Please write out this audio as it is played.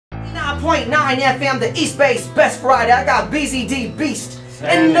95.9 FM, the East Bay's best Friday. I got Beazy D Beast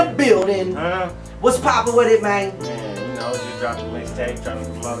in the building. What's poppin' with it, man? Man, you know, just dropped the mixtape, trying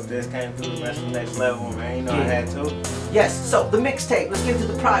to promote this, came through the next level, man. You know I had to. Yes, so the mixtape, let's get to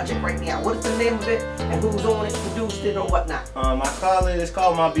the project right now. What is the name of it, and who's on it, produced it, or whatnot? It's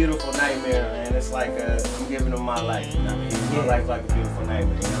called My Beautiful Nightmare, and it's like I'm giving them my life, you know what I mean? My life like a beautiful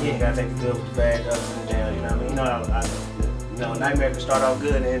nightmare, you know? You gotta take the good with the bad, the ups and the downs, you know what I mean? You know, nightmare can start off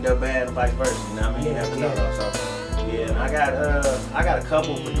good and end up bad, and vice versa, you know what I mean? You never know, so. Yeah, and I got a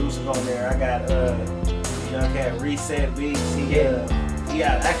couple producers on there. I got young cat Reset Beats. He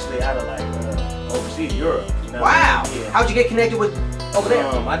actually out of like overseas Europe. You know wow. How'd you get connected with over there?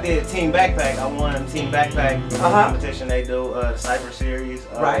 I did Team Backpack. I won Team Backpack competition. They do the Cypher Series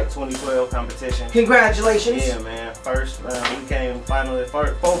 2012 competition. Congratulations. Yeah, man. First, we came finalists,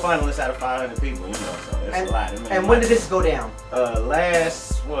 four finalists out of 500 people. You know, so it's a lot. And when did this go down?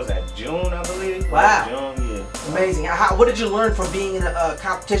 Last, what was that? June, I believe. Wow. June, yeah. Amazing. What did you learn from being in a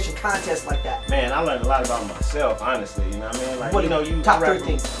competition contest like that? Man, I learned a lot about myself, honestly. You know what I mean? Like, what, you know, you top 3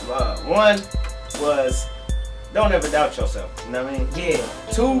 things. One was don't ever doubt yourself. You know what I mean? Yeah.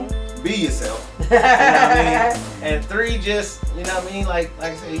 2, be yourself. You know what I mean? And 3, just, you know what I mean? Like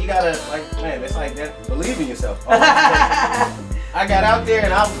I said, you gotta, like, man, it's like that. Believe in yourself. I got out there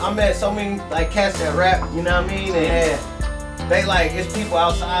and I met so many like cats that rap. You know what I mean? And they like, it's people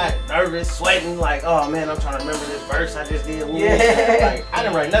outside nervous, sweating, like, oh man, I'm trying to remember this verse I just did. Like, I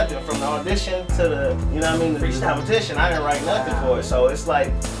didn't write nothing from the audition to the, you know what I mean, the competition. I didn't write nothing for it. So it's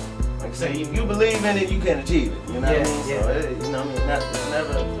like I say, if you believe in it, you can achieve it. You know what I mean? So you know what I mean? It's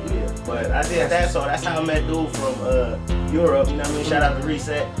never, But I did that, so that's how I met dude from Europe. You know what I mean? Shout out to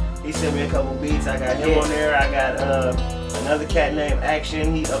Reset. He sent me a couple beats. I got him on there. I got another cat named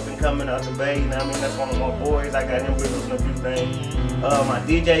Action. He up and coming out the Bay. You know what I mean? That's one of my boys. I got him producing a few things. My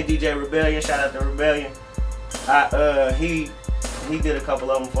DJ Rebellion. Shout out to Rebellion. He did a couple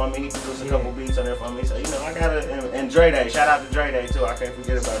of them for me. He produced a couple beats on there for me. So, you know, I got it. And Dre Day. Shout out to Dre Day, too. I can't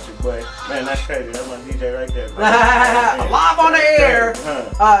forget about you, boy. Man, that's crazy. That's my DJ right there. Live on the air.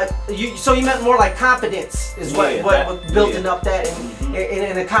 So you meant more like confidence is what building up that.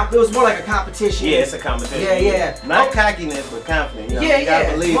 And it was more like a competition. Yeah, it's a competition. Yeah. Not cockiness, but confidence. You know, you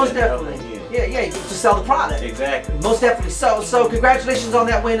gotta believe most it. definitely. Yeah, to sell the product. Exactly. Most definitely. So congratulations on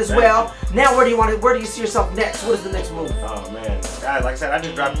that win as well. Now where do you see yourself next? What is the next move? Oh man, like I said, I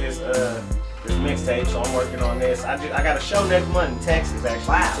just dropped this mixtape, so I'm working on this. I got a show next month in Texas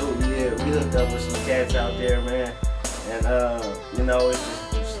actually too. Yeah, we hooked up with some cats out there, man. And you know,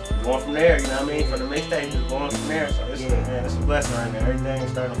 it's just going from there, you know what I mean? For the mixtape, just going from there. So it's man, it's a blessing right there.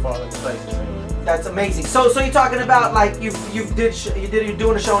 Everything's starting to fall into place. That's amazing. So you're talking about like you're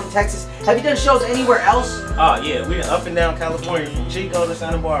doing a show in Texas. Have you done shows anywhere else? Oh yeah, we up and down California from Chico to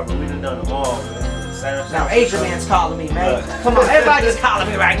Santa Barbara. We done them all, man. Now Adrian Man's calling me, man. Come on, everybody's calling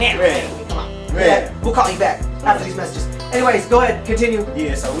me right now. Man. Come on. Man. We'll call you back after these messages. Anyways, go ahead, continue.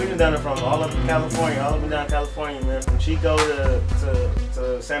 Yeah, so we done it from all up in California, all up and down California, man. From Chico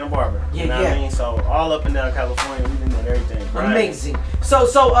to Santa Barbara. You know what I mean? So all up and down California, we done everything. Amazing. So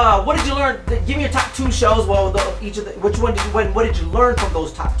what did you learn? Give me your top 2 shows. Well, which one did you win? What did you learn from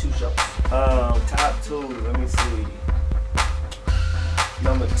those top 2 shows? Top 2. Let me see.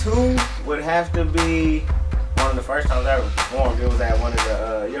 Number 2 would have to be one of the first times I ever performed. It was at one of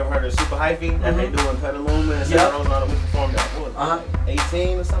the, you ever heard of Super Hyphy that they do in Petaluma and Santa Rosa? We performed at, what was it, like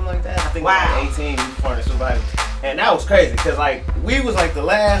 18 or something like that? I think it was like 18, we performed at Super Hyphy. And that was crazy, because like, we was like the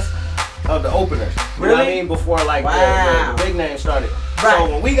last of the openers. You know what I mean? Before like the big name started. So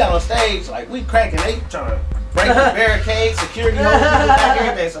when we got on stage, like we cracking, they trying to break the barricades, security,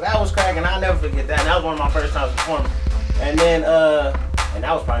 everything. So that was cracking. I'll never forget that. And that was one of my first times performing. And then, and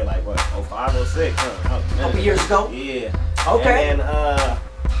that was probably like, what, 05, 06? A couple years ago? Yeah. Okay. And then,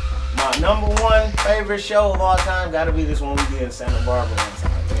 my number 1 favorite show of all time gotta be this one we did in Santa Barbara one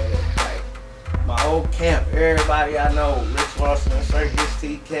time, man. Like, my whole camp, everybody I know, Rich Lawson, Circus,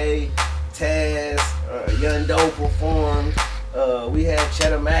 TK, Taz, Young Doe performed. We had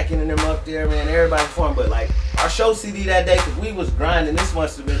Cheddar Mackin and them up there, man. Everybody performed, but like our show CD that day, cause we was grinding. This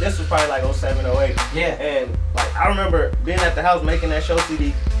was probably like 07, 08. Yeah. And like I remember being at the house making that show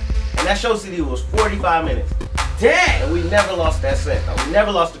CD, and that show CD was 45 minutes. Dang! And we never lost that set. Though. We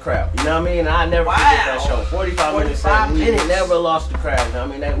never lost the crowd. You know what I mean? And I never forget that show. 45 minutes set. We never lost the crowd. You know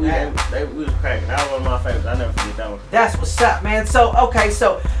what I mean? We was cracking. That was one of my favorites. I never forget that one. That's what's up, man. So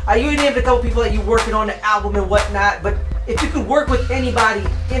you named a couple people that you working on the album and whatnot, but if you could work with anybody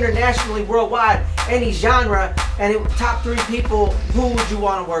internationally, worldwide, any genre, and top 3 people, who would you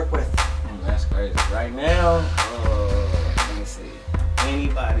want to work with? That's crazy. Right now, let me see.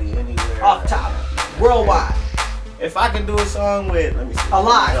 anybody, anywhere. Off top, worldwide. If I could do a song with, let me see.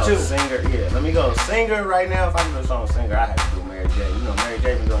 Alive, too. Singer, yeah. Let me go. Singer right now. If I could do a song with singer, I have to do Mary J. You know, Mary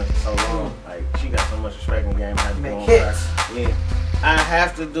J been doing it for so long. Like, she got so much respect in the game. I have to Make go on hits. her. Yeah. I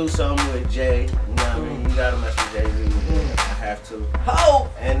have to do something with Jay. You know what I mean? You gotta mess with Jay-Z. I have to. Oh!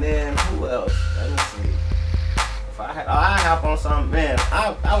 And then, who else? Let me see. If I hop on something, man,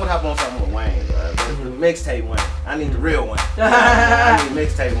 I would hop on something with Wayne. The mixtape Wayne. I need the real Wayne. I need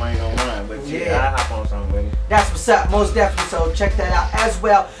mixtape Wayne on mine. But yeah, I hop on something with him. That's what's up, most definitely. So check that out as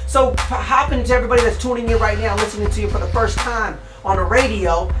well. So hopping to everybody that's tuning in right now, listening to you for the first time on the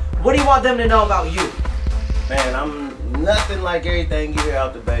radio, what do you want them to know about you? Man, I'm nothing like everything you hear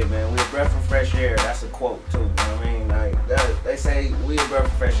out the Bay, man. We a breath of fresh air. That's a quote too. You know what I mean? Like they say we a breath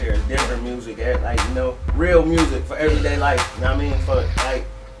of fresh air. Different music, like, you know, real music for everyday life. You know what I mean? For like,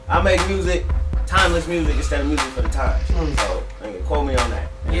 I make music, timeless music instead of music for the times. So quote me on that.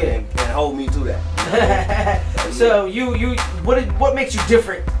 And hold me to that. So you what makes you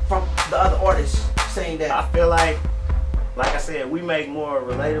different from the other artists saying that? I feel like I said, we make more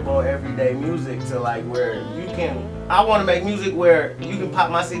relatable everyday music to like where you can, I want to make music where you can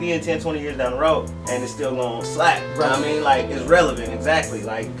pop my CD in 10, 20 years down the road and it's still going to slap. Right. You know what I mean? Like, it's relevant, exactly.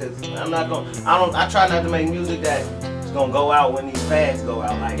 Like, cause I try not to make music that is going to go out when these fads go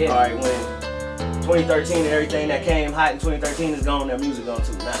out. Like, all right, when 2013 and everything that came hot in 2013 is gone, that music gone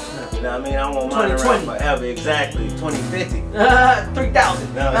too now. You know what I mean? I want mine around forever, exactly. 2050.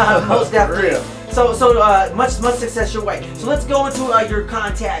 3000. Most definitely. So much success your way. So let's go into your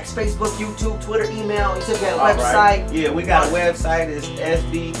contacts: Facebook, YouTube, Twitter, email. You said you got a website. Right. Yeah, we got a website. It's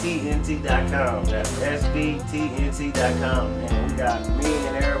sbtnt.com. That's sbtnt.com. And we got me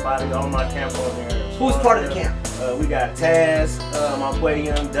and everybody on my camp on there. Who's part of the camp? We got Taz, my boy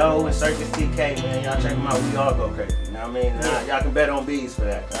Young Doe, and Circus TK. Man, y'all check them out. We all go crazy. You know what I mean? Y'all can bet on bees for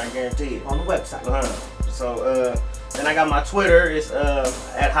that. I guarantee it. On the website. So then I got my Twitter. It's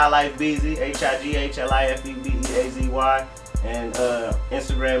at HighLifeBeazy, HIGHLIFEBEAZY, and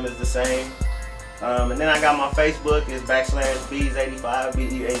Instagram is the same. And then I got my Facebook. It's /Beaz85,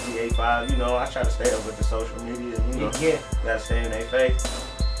 BEAZ85. You know, I try to stay up with the social media. You know, gotta stay in their face.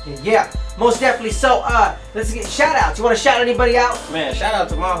 Yeah, most definitely. So let's get shout outs. You want to shout anybody out? Man, shout out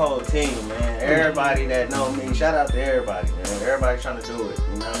to my whole team, man. Everybody that know me. Shout out to everybody, man. Everybody trying to do it.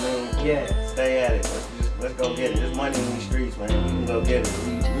 You know what I mean? Yeah. Stay at it. Let's go get it. There's money in these streets, man. We can go get it.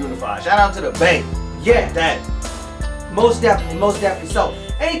 We unify. Shout out to the Bay. Yeah. That. Most definitely, most definitely. So,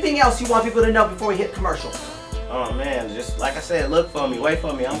 anything else you want people to know before we hit commercial? Oh man, just like I said, look for me, wait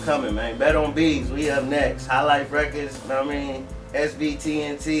for me. I'm coming, man. Bet on Bees. We up next. High Life Records. You know what I mean?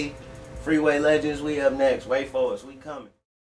 SBTNT. Freeway Legends. We up next. Wait for us. We coming.